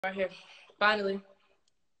Right here. Finally.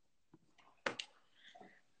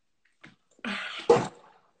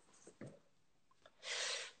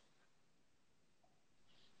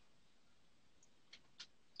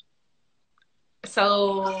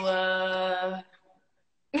 So,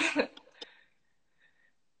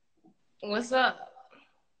 what's up?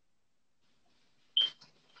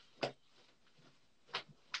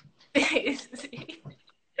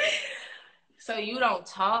 So you don't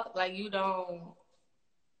talk? Like you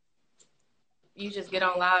just get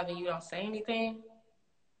on live and you don't say anything?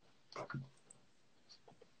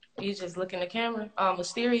 You just look in the camera?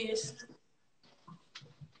 Mysterious?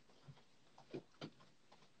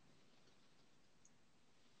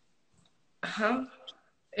 Huh?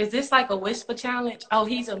 Is this like a whisper challenge? Oh,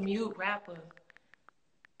 he's a mute rapper.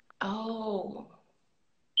 Oh.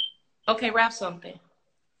 Okay, rap something.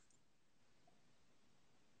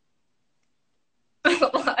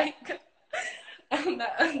 Like, I'm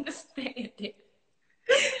not understanding.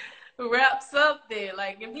 Rap something.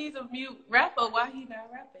 Like, if he's a mute rapper, why he not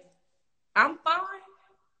rapping? I'm fine.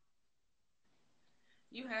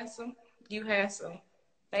 You handsome. You handsome.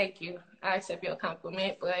 Thank you. I accept your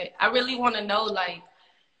compliment, but I really want to know, like,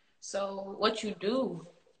 so what you do,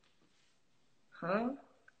 huh?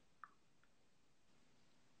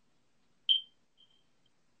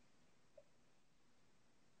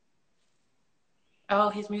 Oh,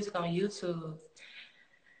 his music on YouTube.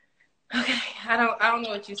 Okay, I don't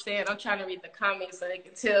know what you said. I'm trying to read the comments so they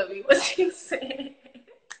can tell me what you said.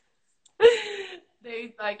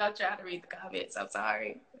 I'm trying to read the comments. I'm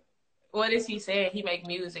sorry. What is he saying? He make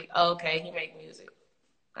music. Oh, okay, he make music.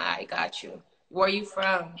 I got you. Where you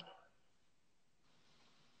from?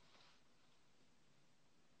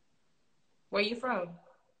 Where you from?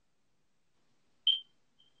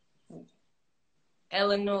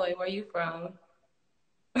 Illinois. Where you from?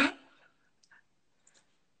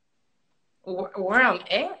 Where I'm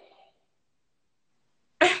at?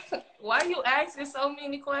 Why are you asking so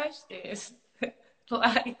many questions?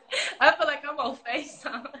 Like, I feel like I'm on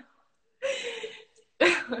FaceTime.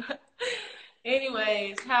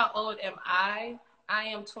 Anyways, how old am I? I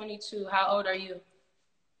am 22. How old are you?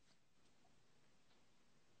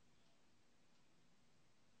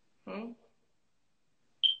 Hmm?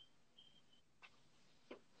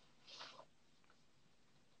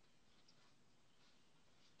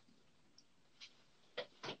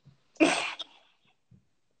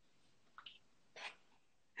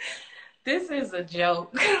 This is a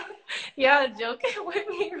joke. Y'all joking with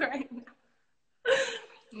me right now.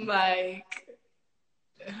 Like,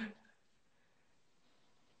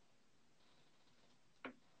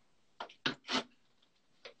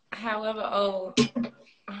 however old.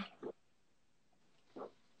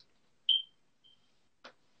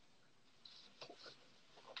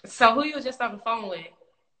 So who you was just on the phone with?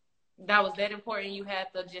 That was that important you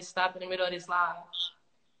had to just stop in the middle of this live?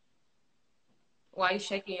 Why you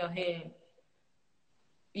shaking your head?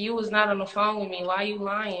 You was not on the phone with me. Why you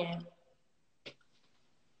lying?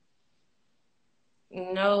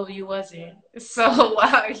 No, you wasn't. So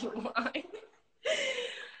why are you lying?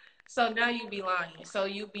 So now you be lying. So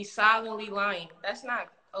you be silently lying. That's not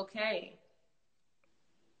okay.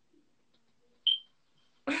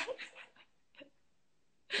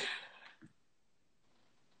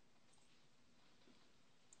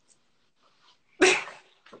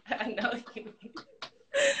 I know you.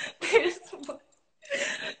 This one.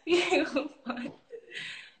 You,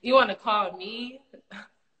 you want to call me?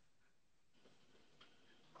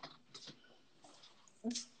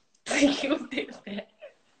 You did that.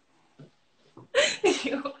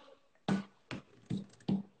 You.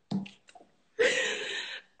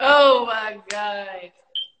 Oh my god.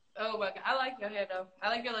 Oh my god. I like your hair though. I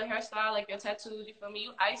like your little hairstyle. I like your tattoos. You feel me?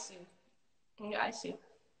 You icy. You icy.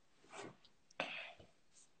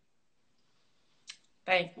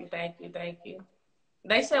 Thank you. Thank you. Thank you.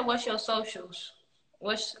 They said, "What's your socials?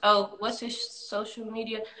 What's his social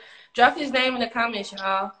media? Drop his name in the comments,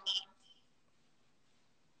 y'all."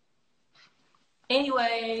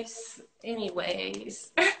 Anyways,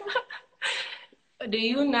 do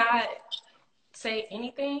you not say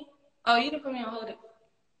anything? Oh, you didn't put me on hold.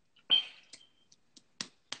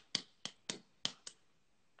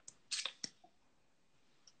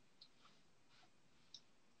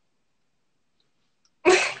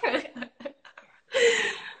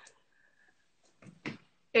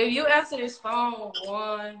 If you answer this phone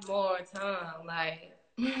one more time, like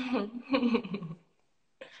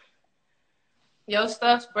your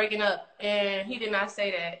stuff's breaking up, and he did not say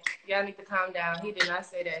that. Y'all need to calm down. He did not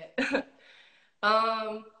say that.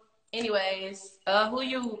 um. Anyways, who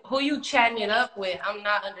you chatting it up with? I'm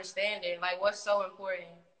not understanding. Like, what's so important?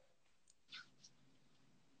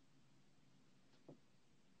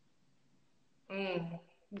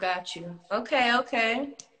 Got you. Okay,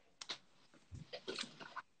 okay.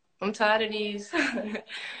 I'm tired of these.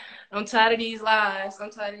 I'm tired of these lies. I'm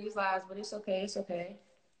tired of these lies, but it's okay. It's okay.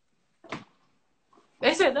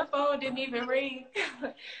 They said the phone didn't even ring.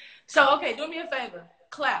 So, okay, do me a favor.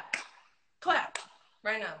 Clap. Clap.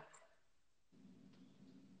 Right now.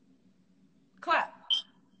 Clap.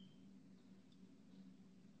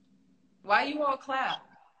 Why you won't clap?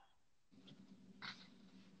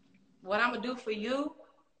 What I'm going to do for you?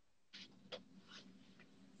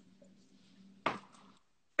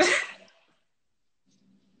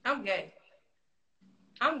 I'm gay.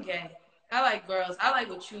 I'm gay. I like girls. I like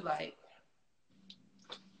what you like.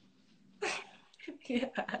 Yeah.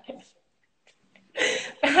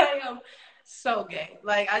 I am so gay.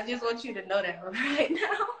 Like, I just want you to know that right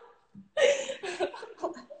now.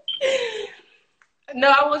 No,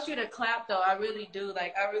 I want you to clap, though. I really do.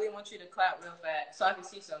 Like, I really want you to clap real fast so I can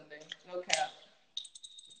see something. No cap.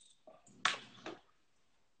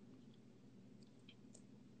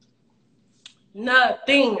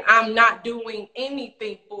 Nothing. I'm not doing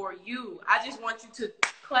anything for you. I just want you to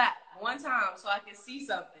clap one time so I can see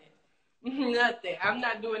something. Nothing. I'm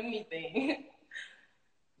not doing anything.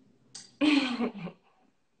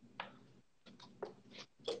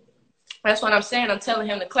 That's what I'm saying. I'm telling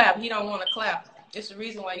him to clap. He don't want to clap. It's the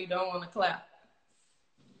reason why you don't want to clap.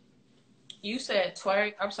 You said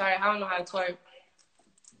twerk. I'm sorry. I don't know how to twerk.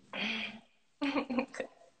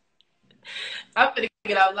 I'm finna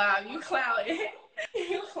get out live. You clowning.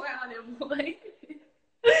 You clowning, boy.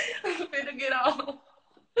 I'm finna get off.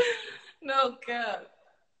 No cap.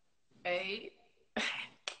 Hey.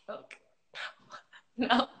 Okay.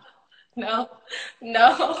 No. No.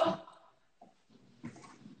 No.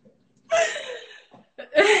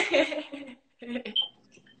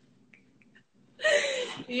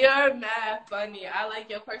 You're mad funny. I like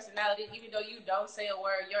your personality. Even though you don't say a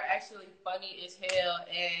word, you're actually funny as hell,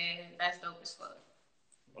 and that's dope as fuck.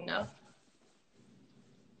 No.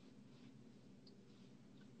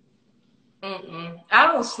 I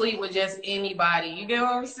don't sleep with just anybody. You get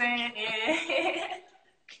what I'm saying?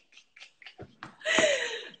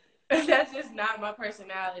 And that's just not my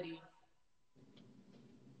personality.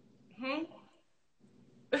 Hmm?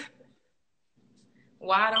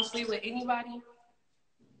 Why I don't sleep with anybody?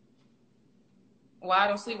 Why I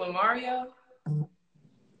don't sleep with Mario?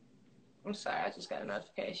 I'm sorry, I just got a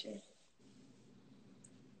notification.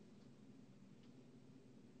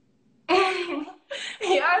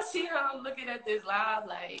 Y'all see how I'm looking at this live?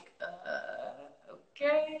 Like,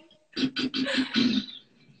 okay.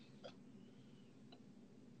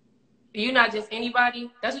 You not just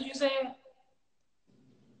anybody? That's what you said?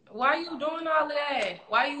 Why you doing all of that?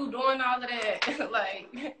 Why you doing all of that?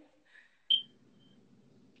 Like,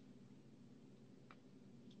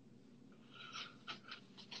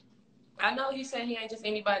 I know he said he ain't just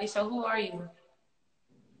anybody, so who are you?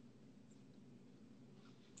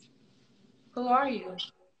 Who are you?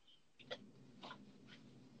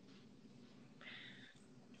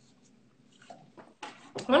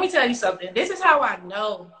 Let me tell you something. This is how I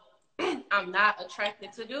know I'm not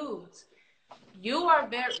attracted to dudes. You are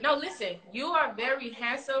very no. Listen, you are very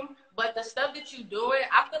handsome, but the stuff that you doing,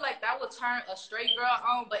 I feel like that would turn a straight girl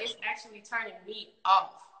on, but it's actually turning me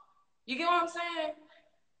off. You get what I'm saying?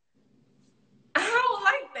 I don't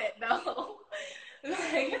like that though.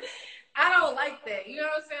 Like, I don't like that. You know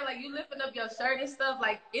what I'm saying? Like you lifting up your shirt and stuff.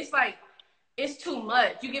 Like it's too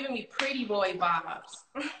much. You giving me pretty boy vibes.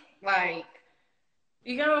 Like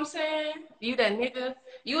you get what I'm saying? You that nigga.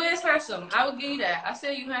 You is handsome. I will give you that. I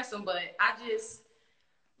said you handsome, but I just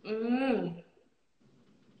mm,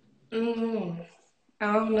 mm,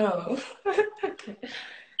 I don't know.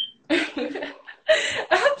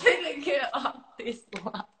 I'm finna get off this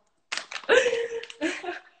line.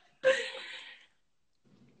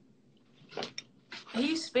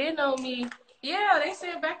 He spin on me. Yeah, they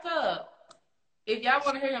said back up. If y'all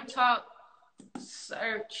want to hear him talk,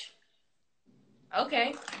 search.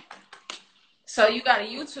 Okay. So you got a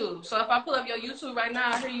YouTube. So if I pull up your YouTube right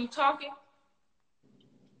now, I hear you talking.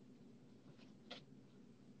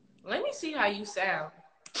 Let me see how you sound.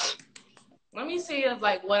 Let me see if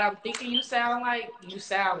like what I'm thinking you sound like, you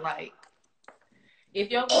sound like. If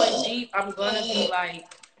your voice deep, I'm gonna be like,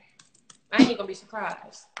 I ain't gonna be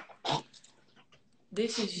surprised.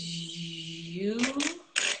 This is you.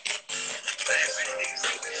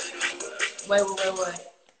 Wait.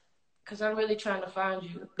 Cause I'm really trying to find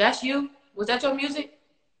you. That's you? Was that your music?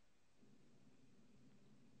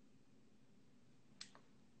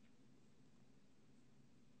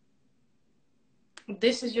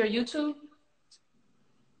 This is your YouTube?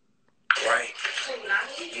 Right.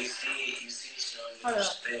 You see Hold up.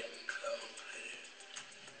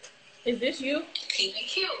 Is this you? Keep it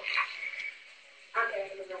cute.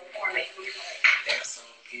 That's so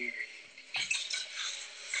weird.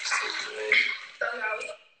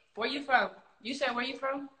 Where you from? You said where you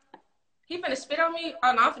from? He finna spit on me?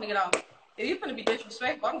 Oh, no, I'm finna get off. If you finna be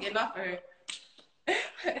disrespectful, I'm getting off of her.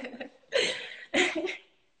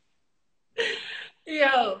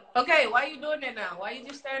 Yo, okay, why you doing that now? Why you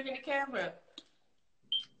just staring in the camera?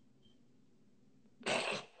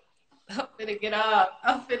 I'm finna get off.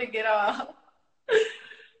 I'm finna get off.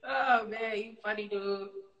 Oh, man, you funny, dude.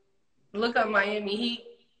 Look up Miami Heat.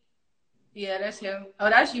 Yeah, that's him. Oh,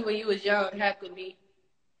 that's you when you was young. Had to be.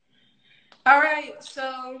 All right,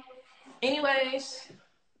 so, anyways,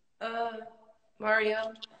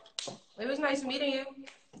 Mario, it was nice meeting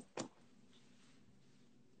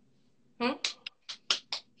you.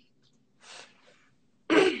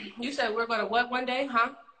 You said we're gonna what one day, huh?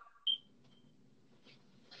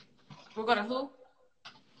 We're gonna who?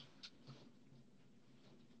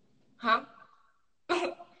 Huh?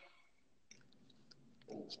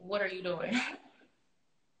 What are you doing?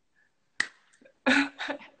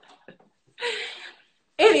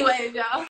 Anyways, y'all.